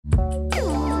Oh,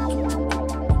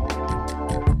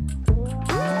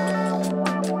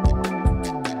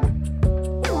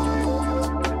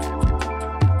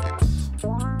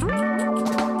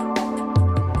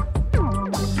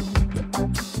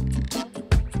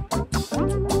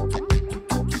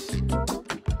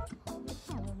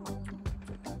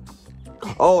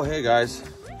 hey guys,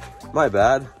 my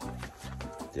bad,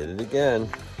 did it again.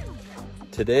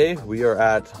 Today we are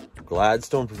at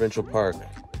Gladstone Provincial Park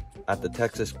at the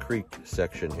Texas Creek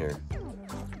section here.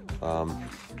 I'll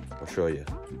show you.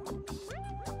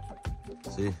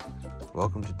 See,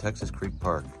 welcome to Texas Creek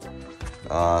Park.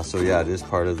 So yeah, it is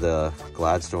part of the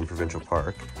Gladstone Provincial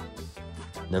Park.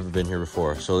 Never been here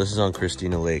before. So this is on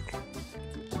Christina Lake.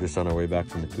 We're just on our way back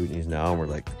from the Kootenays now, and we're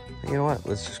like, you know what,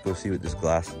 let's just go see what this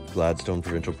Gladstone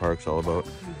Provincial Park's all about.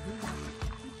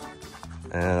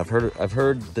 And I've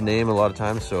heard the name a lot of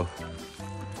times, so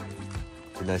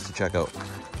it'd be nice to check out.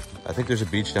 I think there's a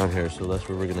beach down here, so that's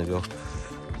where we're gonna go.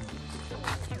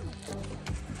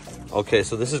 Okay,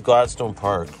 so this is Gladstone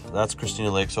Park. That's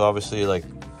Christina Lake, so obviously like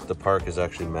the park is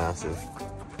actually massive.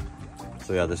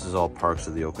 So yeah, this is all parks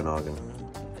of the Okanagan.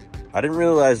 I didn't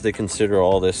realize they consider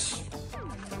all this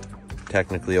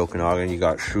technically Okanagan. You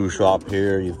got Shoe Shop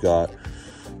here, you've got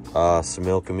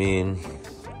Similkameen,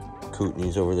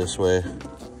 Kootenays over this way,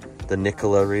 the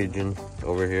Nicola region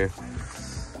over here.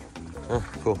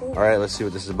 Cool. All right, let's see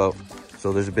what this is about.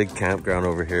 So there's a big campground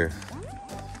over here.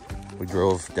 We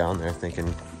drove down there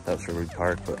thinking that's where we'd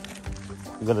park, but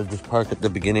you gotta just park at the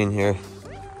beginning here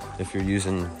if you're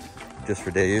using just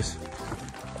for day use.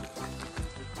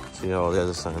 See all the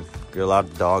other sign. You're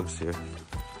allowed dogs here.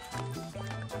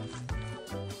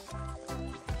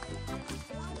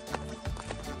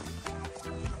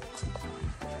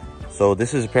 So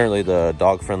this is apparently the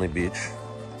dog-friendly beach,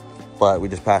 but we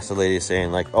just passed a lady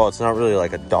saying like, oh, it's not really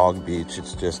like a dog beach,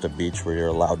 it's just a beach where you're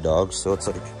allowed dogs. So it's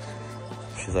like,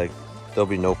 she's like, there'll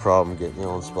be no problem getting your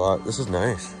own spot. This is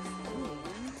nice.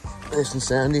 Nice and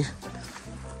sandy.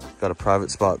 Got a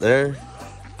private spot there.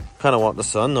 Kind of want the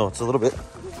sun though. It's a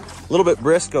little bit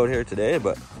brisk out here today,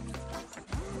 but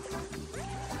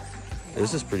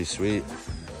this is pretty sweet.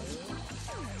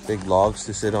 Big logs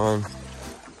to sit on.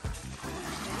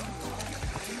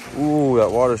 Ooh, that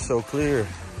water's so clear.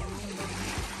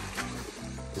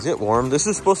 Is it warm? This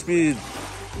is supposed to be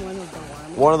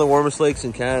one of the warmest lakes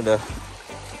in Canada.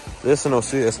 This and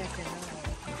Osoyoos.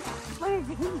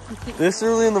 This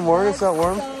early in the morning, it's that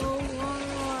warm?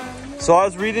 So I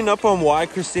was reading up on why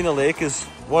Christina Lake is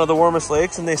one of the warmest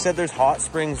lakes, and they said there's hot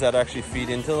springs that actually feed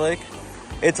into the lake.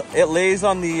 It lays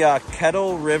on the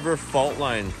Kettle River fault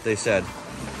line, they said.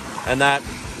 And that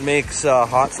makes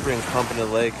hot springs pump into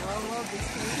the lake.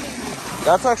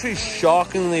 That's actually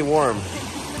shockingly warm.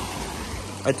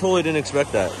 I totally didn't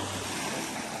expect that.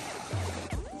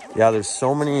 Yeah, there's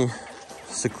so many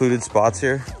secluded spots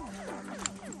here.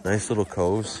 Nice little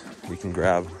coves you can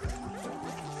grab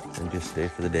and just stay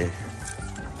for the day.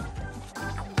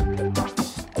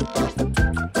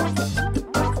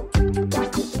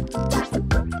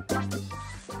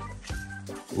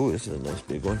 Ooh, this is a nice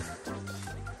big one.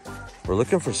 We're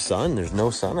looking for sun. There's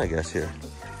no sun, I guess, here.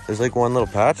 There's like one little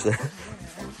patch there.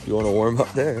 If you want to warm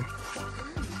up there.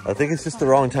 I think it's just the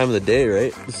wrong time of the day,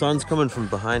 right? The sun's coming from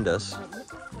behind us.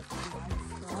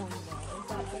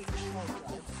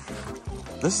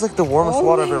 This is like the warmest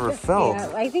water I've ever felt.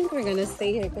 Yeah, I think we're gonna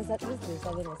stay here because at least there's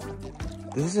a little sun.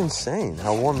 This is insane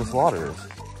how warm this water is.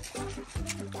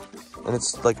 And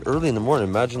it's like early in the morning.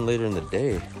 Imagine later in the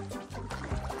day.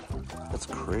 That's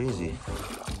crazy.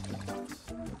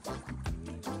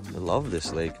 I love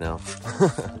this lake now.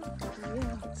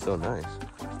 It's so nice.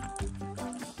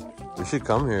 We should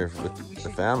come here with the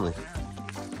family.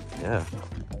 Yeah.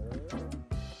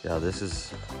 Yeah, this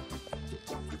is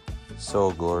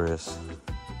so glorious.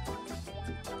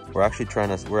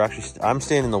 I'm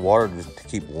staying in the water just to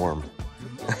keep warm.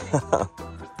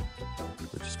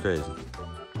 Which is crazy.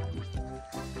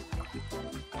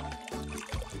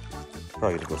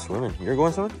 Probably gonna go swimming. You're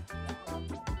going swimming?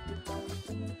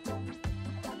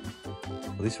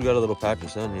 At least we got a little patch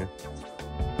of sun here.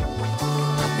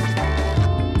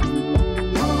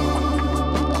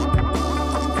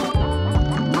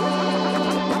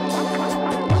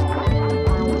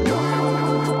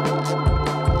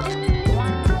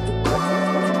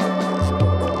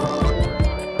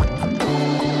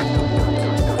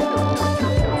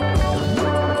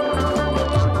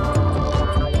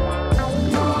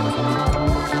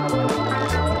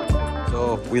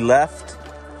 We left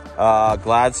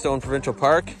Gladstone Provincial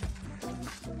Park.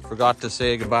 Forgot to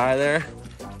say goodbye there.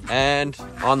 And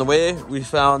on the way, we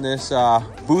found this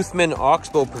Boothman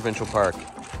Oxbow Provincial Park.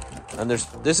 And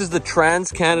this is the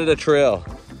Trans-Canada Trail.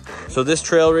 So this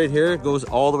trail right here goes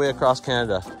all the way across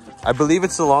Canada. I believe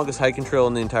it's the longest hiking trail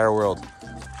in the entire world.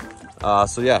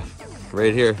 So yeah,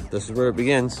 right here, this is where it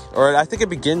begins. Or I think it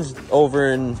begins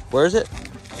over in, where is it?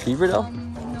 Beaverdale?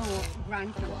 No,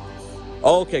 Grand Forks.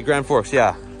 Oh, okay, Grand Forks,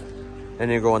 yeah.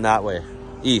 And you're going that way,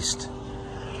 east.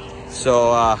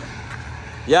 So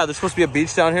yeah, there's supposed to be a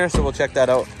beach down here, so we'll check that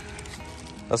out.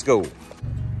 Let's go.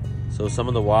 So some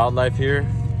of the wildlife here,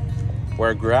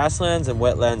 where grasslands and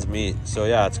wetlands meet. So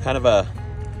yeah, it's kind of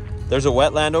there's a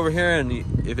wetland over here, and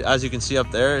as you can see up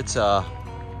there, it's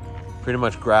pretty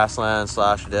much grassland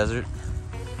 / desert.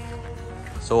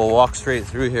 So we'll walk straight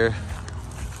through here.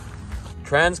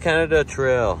 Trans-Canada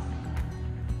Trail.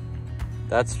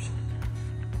 That's,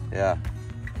 yeah.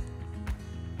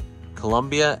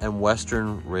 Columbia and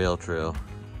Western Rail Trail.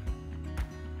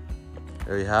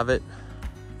 There you have it.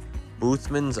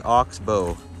 Boothman's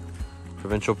Oxbow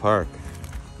Provincial Park.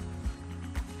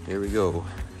 Here we go.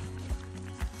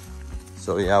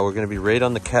 So yeah, we're gonna be right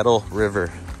on the Kettle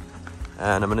River.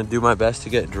 And I'm gonna do my best to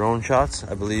get drone shots.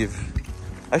 I believe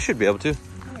I should be able to.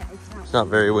 Yeah, it's not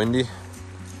very windy.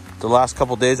 The last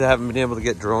couple days I haven't been able to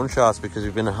get drone shots because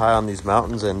we've been high on these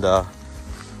mountains, and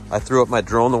I threw up my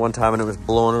drone the one time and it was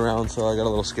blowing around, so I got a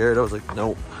little scared. I was like,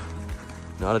 nope,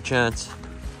 not a chance.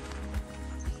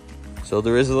 So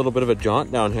there is a little bit of a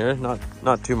jaunt down here,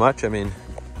 not too much. I mean,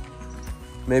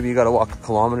 maybe you gotta walk a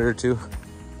kilometer or two.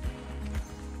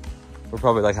 We're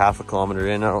probably like half a kilometer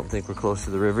in. I don't think we're close to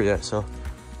the river yet, so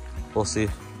we'll see.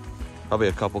 Probably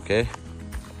a couple K.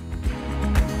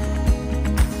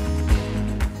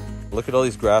 Look at all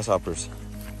these grasshoppers.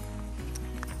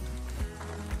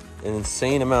 An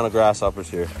insane amount of grasshoppers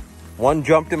here. One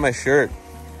jumped in my shirt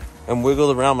and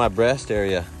wiggled around my breast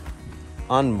area.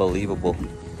 Unbelievable.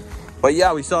 But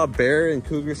yeah, we saw bear and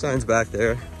cougar signs back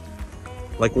there,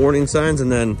 like warning signs,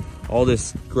 and then all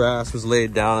this grass was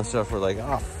laid down and stuff. We're like,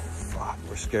 oh fuck,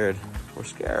 we're scared. We're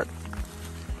scared.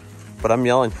 But I'm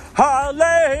yelling,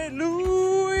 hallelujah!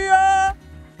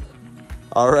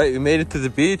 All right, we made it to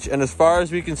the beach, and as far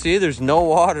as we can see, there's no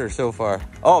water so far.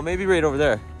 Oh, maybe right over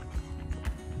there.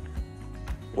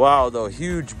 Wow, though,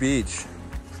 huge beach.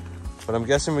 But I'm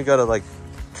guessing we gotta like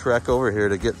trek over here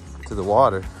to get to the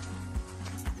water.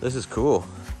 This is cool.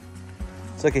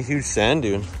 It's like a huge sand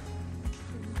dune.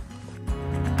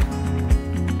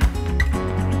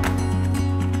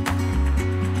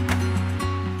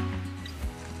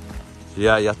 So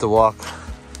yeah, you have to walk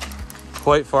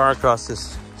quite far across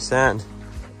this sand.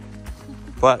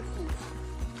 But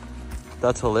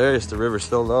that's hilarious, the river's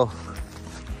still low.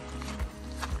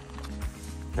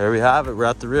 There we have it, we're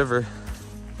at the river.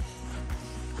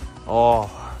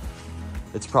 Oh,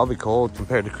 it's probably cold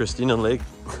compared to Christina Lake.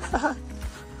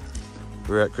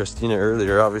 We were at Christina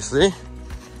earlier, obviously.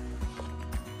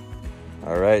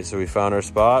 All right, so we found our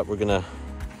spot. We're gonna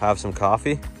have some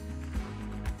coffee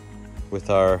with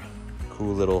our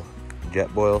cool little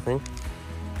jet boil thing.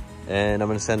 And I'm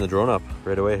gonna send the drone up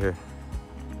right away here.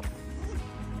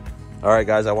 All right,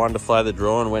 guys, I wanted to fly the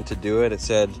drone, went to do it. It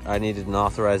said I needed an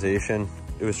authorization.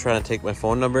 It was trying to take my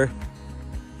phone number.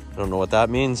 I don't know what that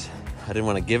means. I didn't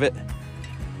want to give it,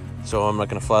 so I'm not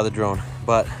gonna fly the drone.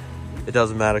 But it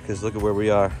doesn't matter because look at where we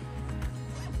are.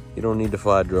 You don't need to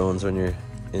fly drones when you're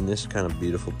in this kind of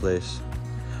beautiful place.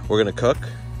 We're gonna cook.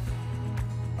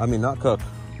 I mean, not cook.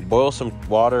 Boil some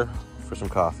water for some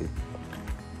coffee.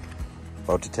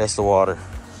 About to test the water.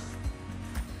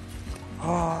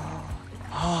 Oh,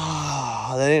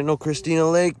 that ain't no Christina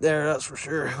Lake there, that's for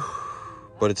sure.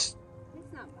 But it's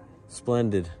not bad.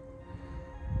 Splendid.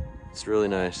 It's really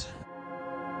nice.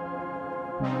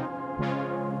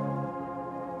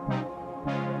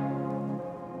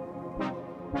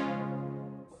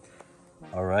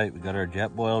 All right, we got our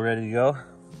jet boil ready to go.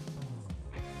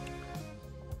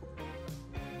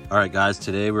 All right, guys,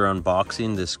 today we're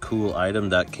unboxing this cool item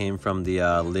that came from the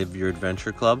Live Your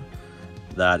Adventure Club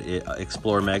that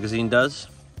Explore magazine does.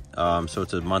 So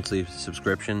it's a monthly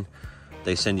subscription.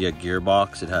 They send you a gear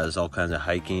box. It has all kinds of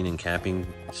hiking and camping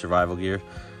survival gear.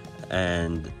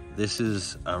 And this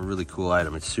is a really cool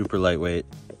item. It's super lightweight.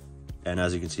 And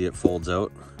as you can see, it folds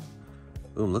out.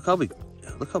 Boom, look how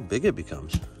big it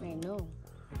becomes. I know.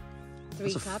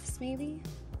 3 cups maybe?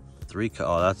 3 cups,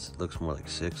 oh, that looks more like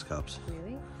 6 cups.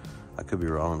 Really? I could be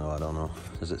wrong though, I don't know.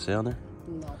 Does it say on there?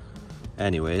 No.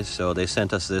 Anyways, so they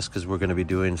sent us this because we're gonna be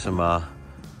doing some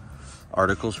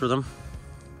articles for them.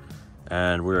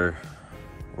 And we're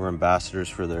ambassadors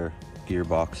for their gear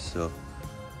box, so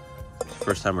it's the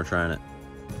first time we're trying it.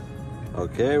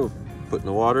 Okay, we're putting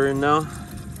the water in now.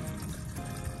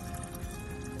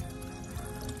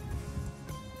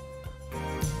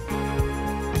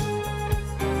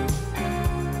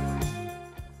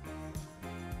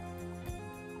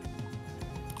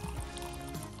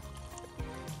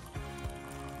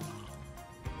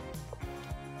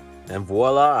 And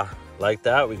voila, like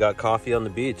that, we got coffee on the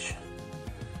beach.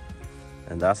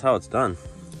 And that's how it's done.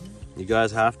 You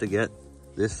guys have to get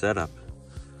this setup.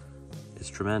 It's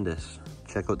tremendous.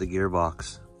 Check out the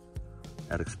gearbox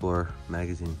at Explorer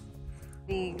magazine.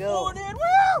 There you go.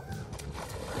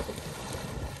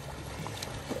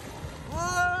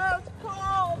 Oh, it's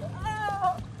cold.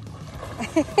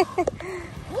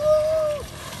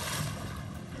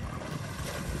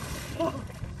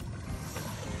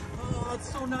 Oh,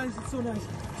 it's so nice. It's so nice.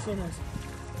 It's so nice.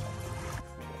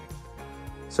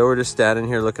 So we're just standing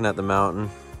here looking at the mountain.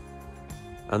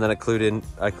 And then I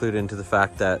clued into the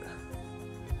fact that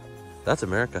that's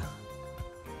America.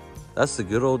 That's the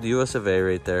good old US of A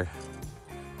right there.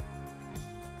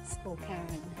 Spokane.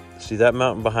 See that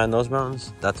mountain behind those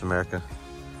mountains? That's America.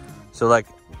 So like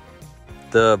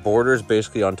the border is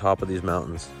basically on top of these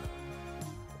mountains.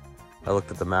 I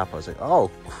looked at the map, I was like, oh,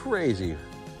 crazy.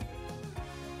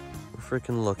 We're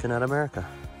freaking looking at America.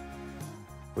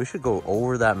 We should go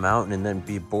over that mountain and then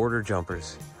be border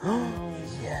jumpers. Oh,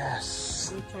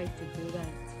 Yes. we tried to do that.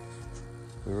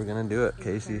 We were gonna do it,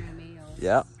 Casey. In the mail.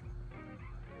 Yeah.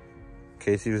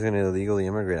 Casey was gonna illegally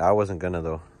immigrate. I wasn't gonna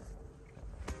though.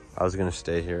 I was gonna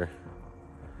stay here.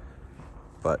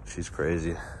 But she's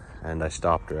crazy. And I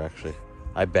stopped her actually.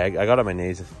 I got on my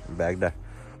knees and begged her.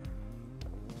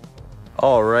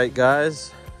 All right,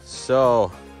 guys.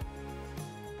 So,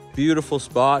 beautiful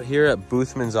spot here at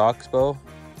Boothman's Oxbow.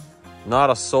 Not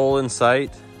a soul in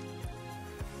sight.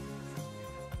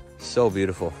 So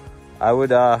beautiful. I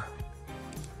would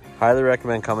highly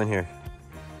recommend coming here.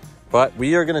 But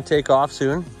we are gonna take off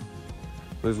soon.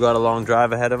 We've got a long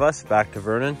drive ahead of us back to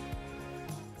Vernon.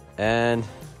 And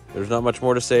there's not much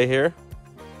more to say here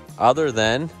other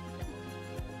than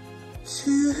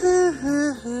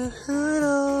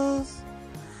Toodles,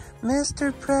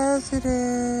 Mr.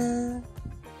 President.